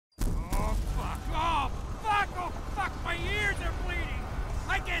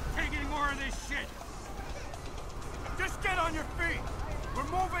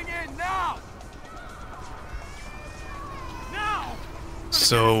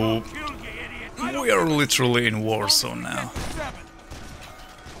So we are literally in war zone now.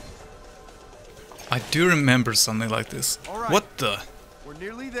 I do remember something like this. Right. What the? We're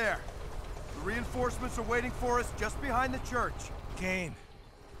nearly there. The reinforcements are waiting for us just behind the church. Kane,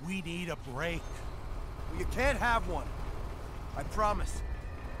 we need a break. Well, you can't have one. I promise.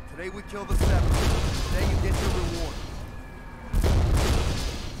 Today we kill the 7. Today you get your reward.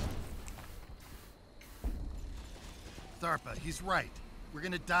 Tharpa, he's right. We're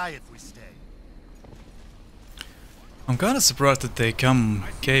gonna die if we stay. I'm kinda surprised that they came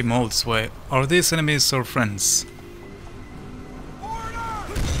all this way. Are these enemies or friends?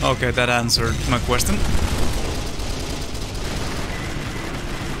 Okay, that answered my question.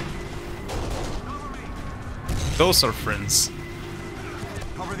 Those are friends.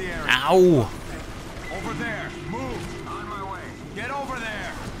 Cover the area. Ow! Over there. Move. On my way. Get over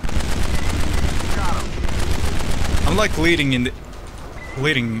there. I'm like leading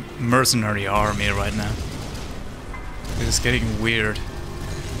mercenary army right now. This is getting weird.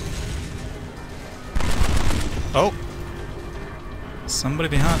 Oh! Somebody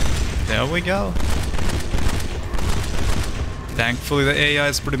behind. There we go. Thankfully the AI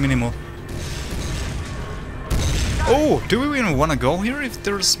is pretty minimal. Oh! Do we even want to go here if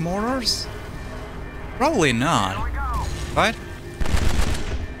there's mortars? Probably not. Right?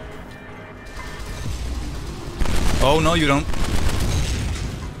 Oh no, you don't.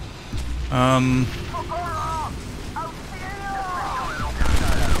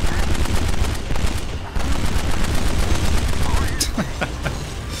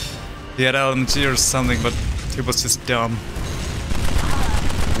 He had LMG or something, but he was just dumb.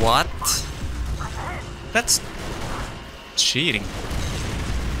 What? That's cheating.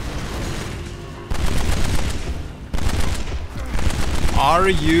 Are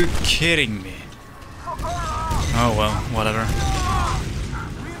you kidding me? Oh well, whatever.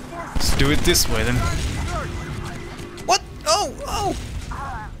 Let's do it this way then. What? Oh, oh!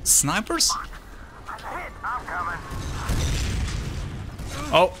 Snipers?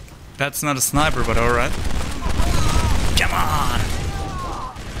 Oh, that's not a sniper, but alright. Come on!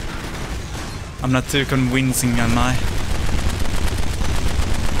 I'm not too convincing, am I?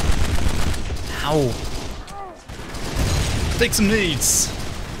 Ow! Take some needs!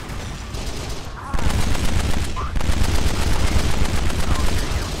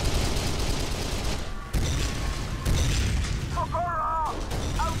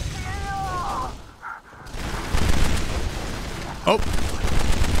 Oh!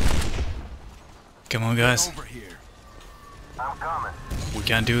 Come on, guys. Over here. I'm coming. We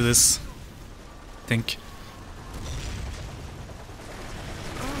can't do this. Think.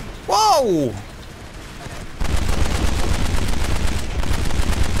 Whoa!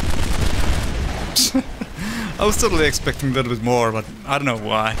 I was totally expecting a little bit more, but I don't know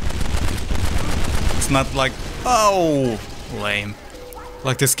why. It's not like... Oh! Lame.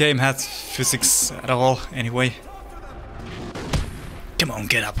 Like this game has physics at all, anyway. Come on,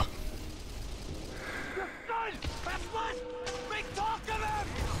 get up.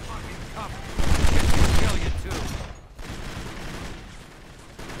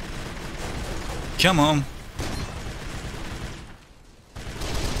 Come on.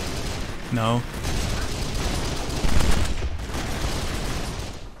 No.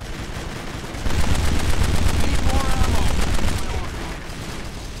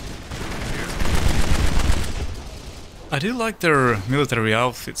 I do like their military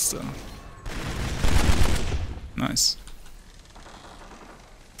outfits though. Nice.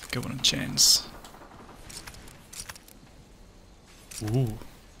 I think I wanna change. Ooh.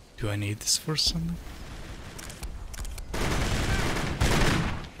 Do I need this for something?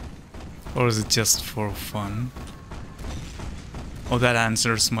 Or is it just for fun? Oh, that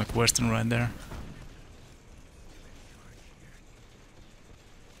answers my question right there.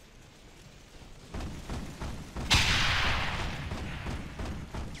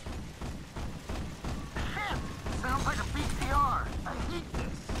 Sounds like a BTR. I hate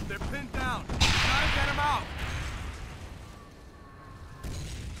this. They're pinned down. Try to get them out.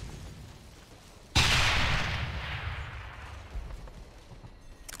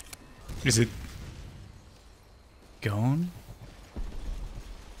 Is it gone?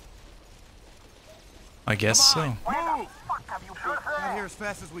 I guess so. Move! Fuck have you been? Got here as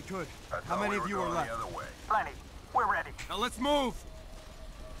fast as we could. How many of you are left? Plenty. We're ready. Now let's move.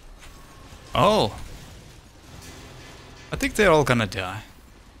 Oh. I think they're all gonna die.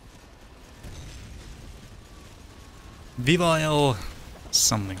 Viva el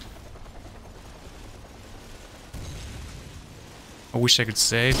something. I wish I could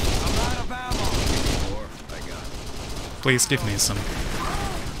save. I'm out of ammo. I got it. Please give me some.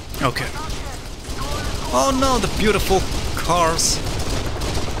 Okay. Oh no, the beautiful cars.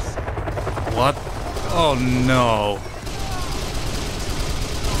 What? Oh no.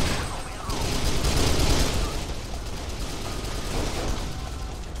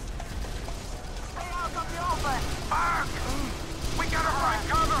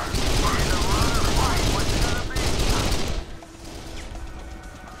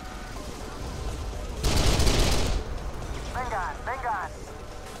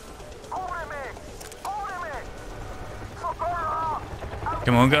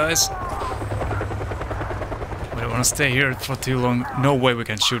 Come on, guys. We don't want to stay here for too long. No way we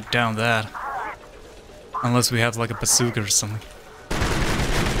can shoot down that. Unless we have like a bazooka or something.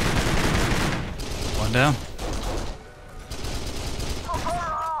 One down.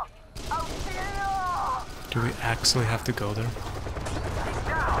 Do we actually have to go there?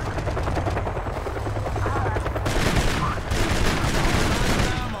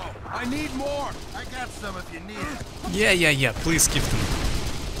 I need more. I got some if you need it. Yeah. Please give them.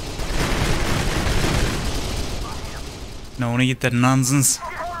 No need that nonsense.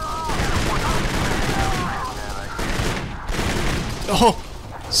 Oh,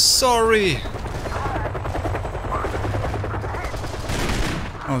 sorry.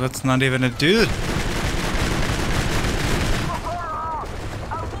 Oh, that's not even a dude.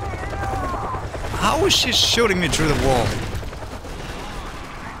 How is she shooting me through the wall?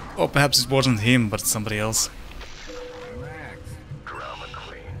 Or perhaps it wasn't him, but somebody else.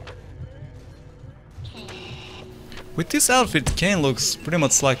 With this outfit, Kane looks pretty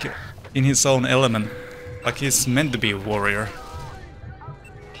much like in his own element. Like he's meant to be a warrior.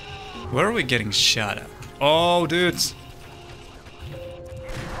 Where are we getting shot at? Oh, dudes!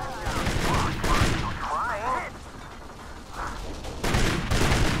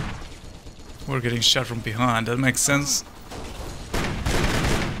 We're getting shot from behind, that makes sense.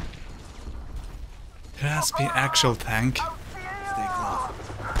 It has to be an actual tank. Stay close.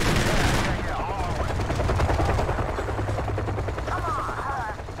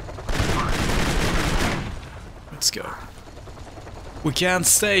 Let's go. We can't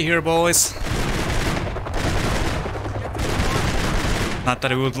stay here, boys. Not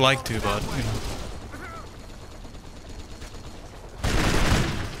that I would like to, but you know.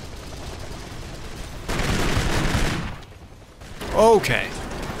 Okay.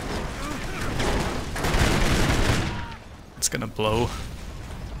 It's gonna blow.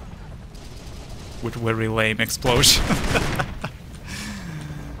 With very lame explosion.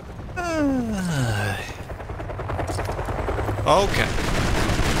 Okay.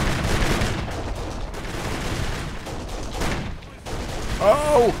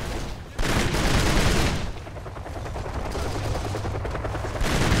 Oh!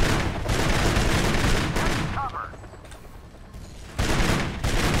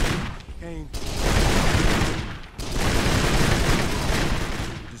 Kane.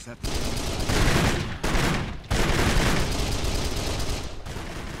 Just have to...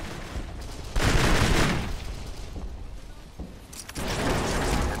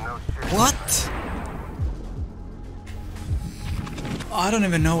 What? I don't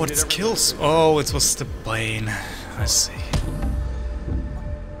even know what its kills. Oh, it was the plane. I see.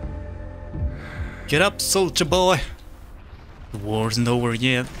 Get up, soldier boy. The war isn't over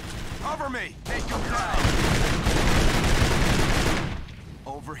yet. Cover me! Take him down!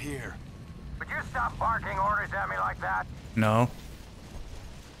 Over here. Would you stop barking orders at me like that? No.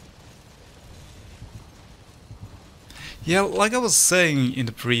 Yeah, like I was saying in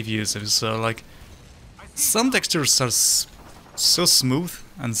the previews, it was like some textures are so smooth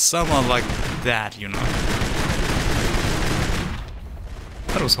and some are like that, you know.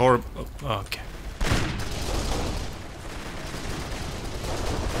 That was horrible. Oh, okay.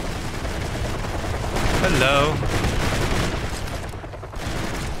 Hello.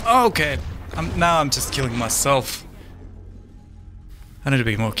 Okay. Now I'm just killing myself. I need to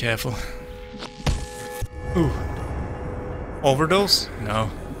be more careful. Ooh. Overdose?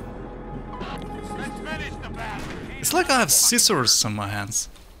 No. It's like I have scissors on my hands.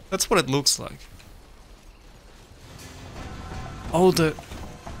 That's what it looks like. Oh, the...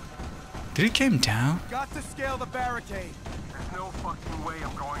 Did it came down? Got to scale the barricade. There's no fucking way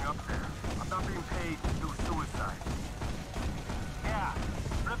I'm going up there. I'm not being paid to do suicide. Yeah,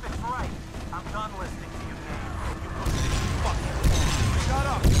 Rippett's right. I'm done listening to you, Kane. You Shut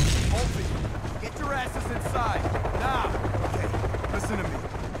up! Open! Get your asses inside! Now! Okay, listen to me.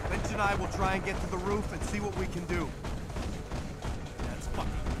 Lynch and I will try and get to the roof and see what we can do. That's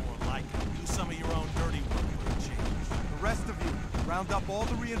fucking more like it. Do some of your own dirty work for a change. The rest of you, round up all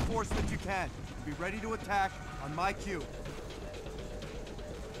the reinforcements you can. Be ready to attack on my cue.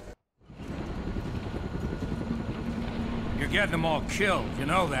 getting them all killed, you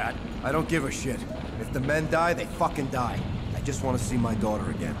know that. I don't give a shit. If the men die, they fucking die. I just want to see my daughter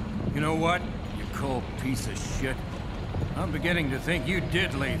again. You know what, you cold piece of shit? I'm beginning to think you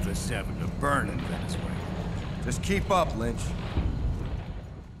did leave the Seven to burn in Venezuela. Just keep up, Lynch.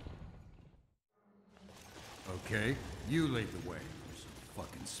 Okay, you lead the way. You're so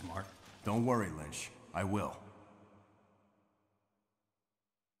fucking smart. Don't worry, Lynch. I will.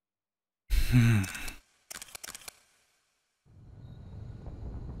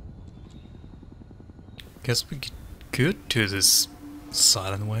 Guess we could do this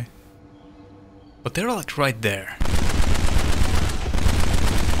silent way. But they're like right there.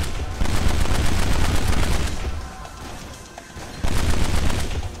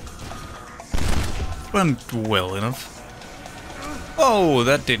 Went well enough. Oh,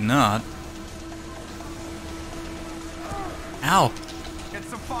 that did not. Ow. Get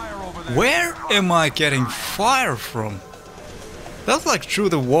some fire over there. Where am I getting fire from? That's like through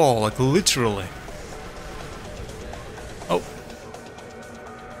the wall, like literally. Oh.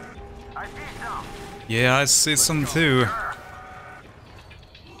 I see some. Yeah, I see some too.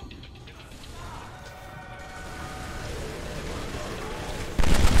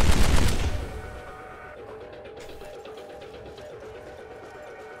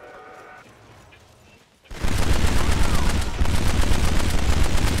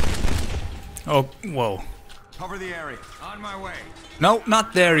 Oh, whoa. Cover the area. On my way. No,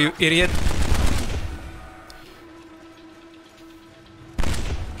 not there, you idiot.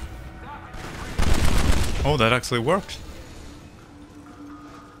 Oh, that actually worked.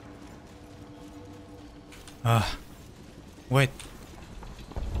 Wait.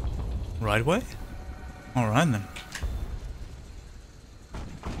 Right way? Alright then.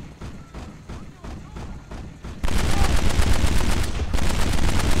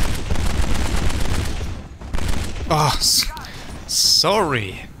 Oh,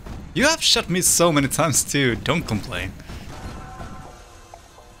 sorry. You have shot me so many times too, don't complain.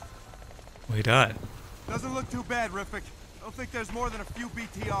 We died. Doesn't look too bad, Riffic. Don't think there's more than a few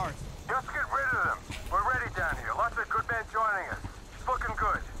BTRs. Just get rid of them. We're ready down here. Lots of good men joining us. It's looking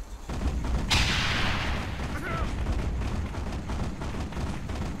good.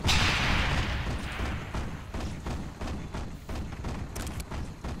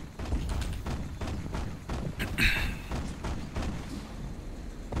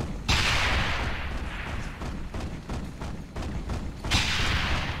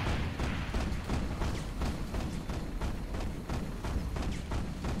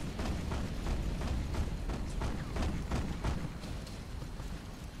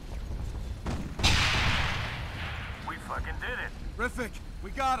 Fucking did it. Riffic, we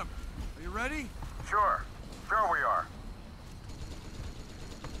got him. Are you ready? Sure. Sure we are.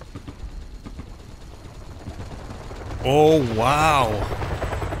 Oh, wow.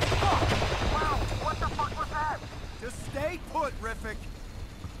 Wow, what the fuck was that? Just stay put, Riffic.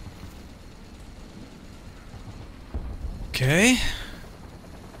 Okay.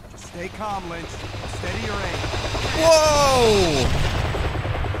 Just stay calm, Lynch. Steady your aim. Whoa!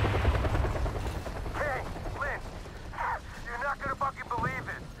 Kane Lynch, you're not gonna fucking believe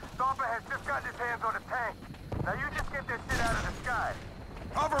this. Thorpe has just gotten his hands on a tank. Now you just get that shit out of the sky.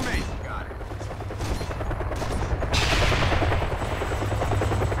 Cover me. Got it.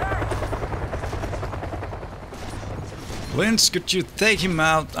 Lynch, could you take him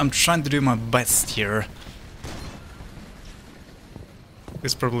out? I'm trying to do my best here.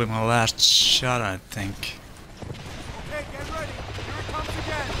 This is probably my last shot, I think. Okay, get ready. Here it comes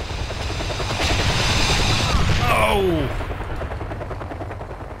again. Oh!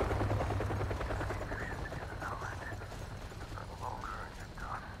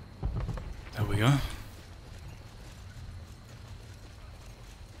 There we go.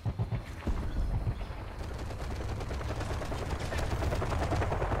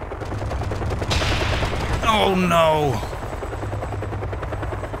 Oh no!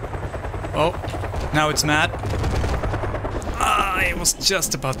 Oh, now it's mad. I was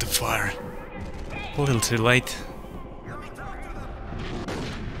just about to fire. A little too late.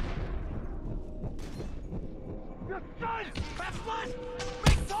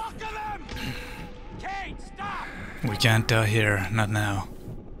 We can't die here, not now.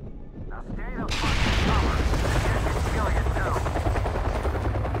 Now stay the fucking cover. Here's your kill you too.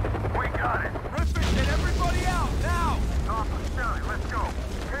 We got it. Riffic, get everybody out, now! Thorpe, Sally, let's go.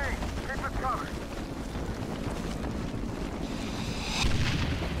 Kane, keep us covered.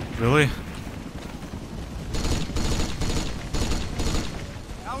 Really?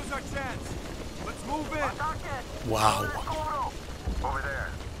 Now's our chance. Let's move in. Wow. Over there.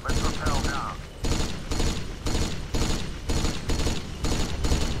 Let's rappel down.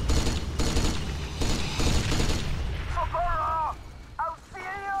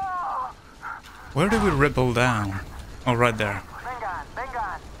 Where do we ripple down? Oh, right there.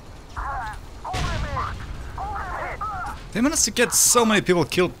 They managed to get so many people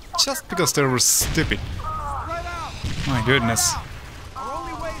killed just because they were stupid. My goodness. Our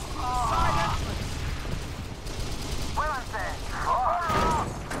only way is through the side entrance.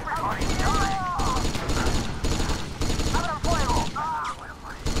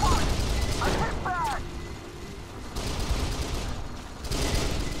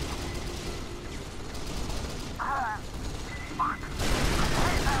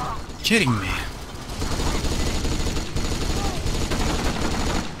 Kidding me.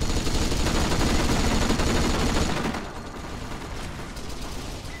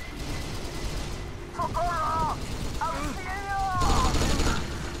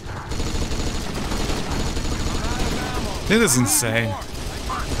 This is insane.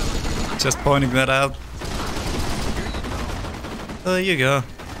 Just pointing that out. There you go.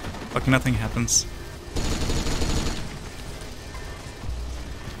 Like nothing happens.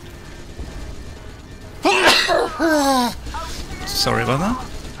 Sorry about that.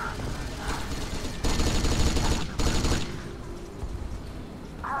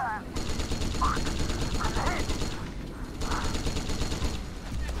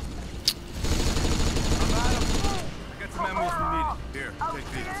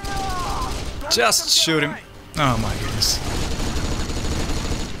 Just shoot him. Oh my goodness.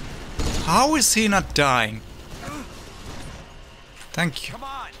 How is he not dying? Thank you. Come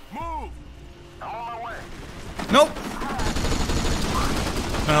on, move. I'm on my way. Nope.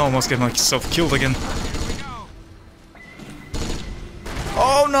 I almost get myself killed again. Here we go.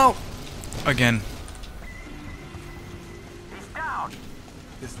 Oh no! Again. He's down.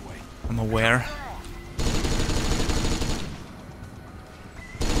 This way. I'm aware.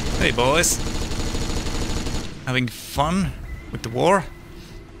 Hey boys. Having fun with the war?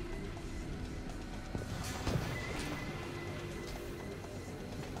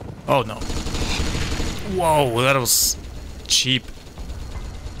 Oh no. Whoa, that was cheap.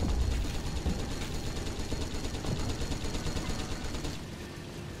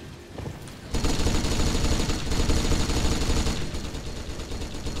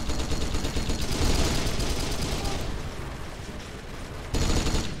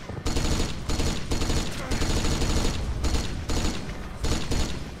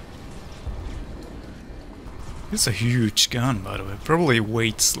 It's a huge gun, by the way. Probably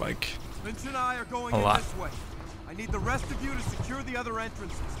weights like Lynch and I are going a in lot. this way. I need the rest of you to secure the other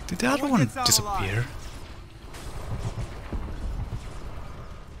entrances. Did the No other one gets out disappear? alive.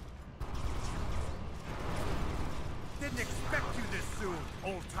 Didn't expect you this soon,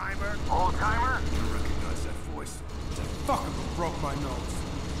 old timer. Old timer? I recognize that voice. That fucker who broke my nose.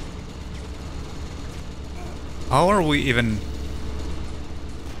 How are we even...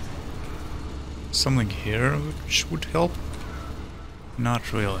 Something here which would help?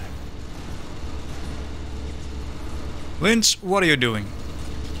 Not really. Lynch, what are you doing?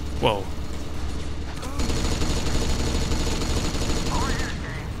 Whoa. Over here,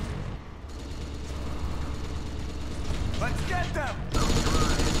 Kane. Let's get them!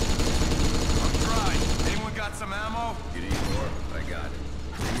 I'm trying. Anyone got some ammo? You need more? I got it.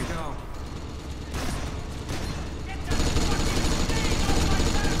 Here you go.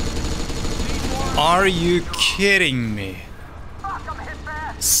 Are you kidding me? Fuck, I'm hit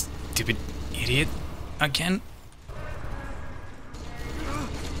bad. Stupid idiot. Again?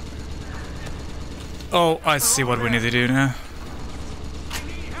 Oh, I see what we need to do now.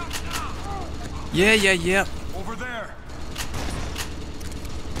 Yeah. Over there.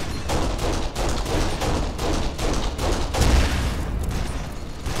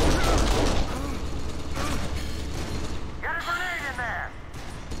 Got a grenade in there.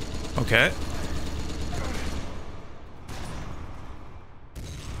 Okay.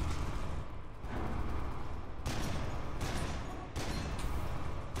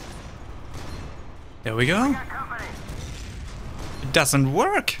 There we go. Got company. It doesn't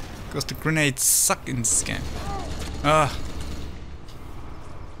work because the grenades suck in this game. Ah.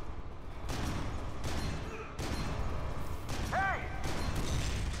 Hey!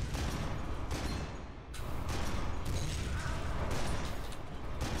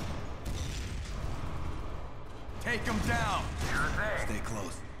 Take them down. Sure thing. Stay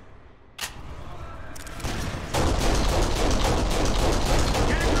close.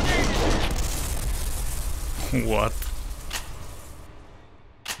 Get a grenade in there. What?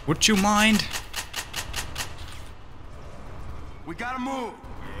 Would you mind? We gotta move.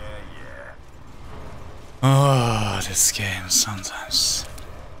 Oh, this game sometimes.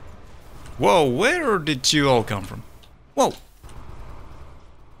 Whoa, where did you all come from? Whoa.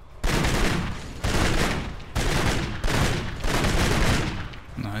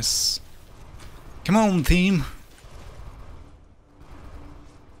 Nice. Come on, team.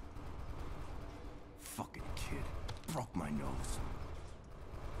 Fucking kid. Broke my nose.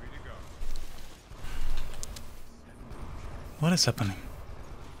 What is happening?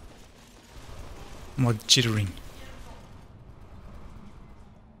 I'm like jittering.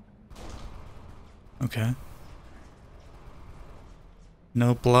 Okay.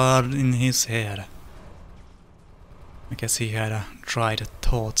 No blood in his head. I guess he had tried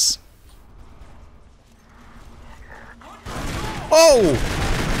thoughts. Oh!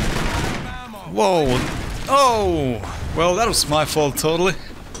 Whoa! Oh! Well, that was my fault totally.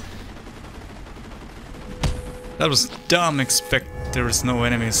 That was dumb. Expect there is no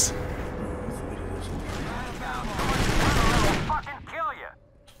enemies. Fucking kill you.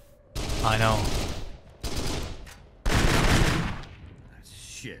 I know.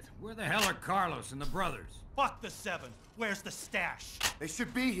 Shit. Where the hell are Carlos and the brothers? Fuck the 7. Where's the stash? They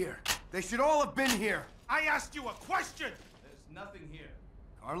should be here. They should all have been here. I asked you a question! There's nothing here.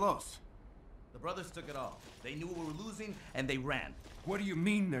 Carlos, The brothers took it all. They knew we were losing, and they ran. what do you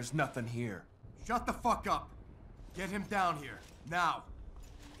mean there's nothing here? Shut the fuck up. Get him down here, now.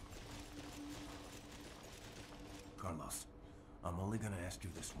 Carlos, I'm only gonna ask you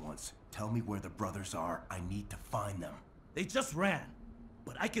this once. Tell me where the brothers are. I need to find them. They just ran.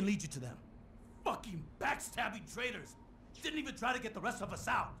 But I can lead you to them. Fucking backstabbing traitors. Didn't even try to get the rest of us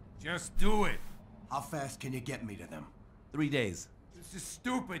out. Just do it. How fast can you get me to them? 3 days. This is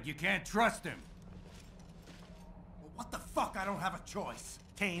stupid. You can't trust him. Well, what the fuck? I don't have a choice.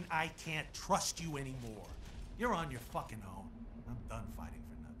 Kane, I can't trust you anymore. You're on your fucking own. I'm done fighting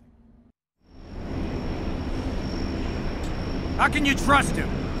for nothing. How can you trust him?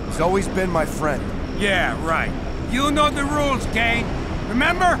 He's always been my friend. Yeah, right. You know the rules, Kane.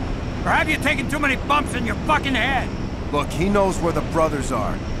 Remember? Or have you taken too many bumps in your fucking head? Look, he knows where the brothers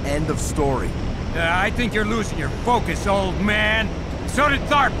are. End of story. I think you're losing your focus, old man. So did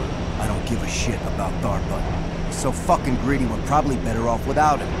Tharpa. I don't give a shit about Tharpa. He's so fucking greedy, we're probably better off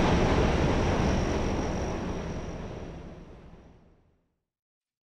without him.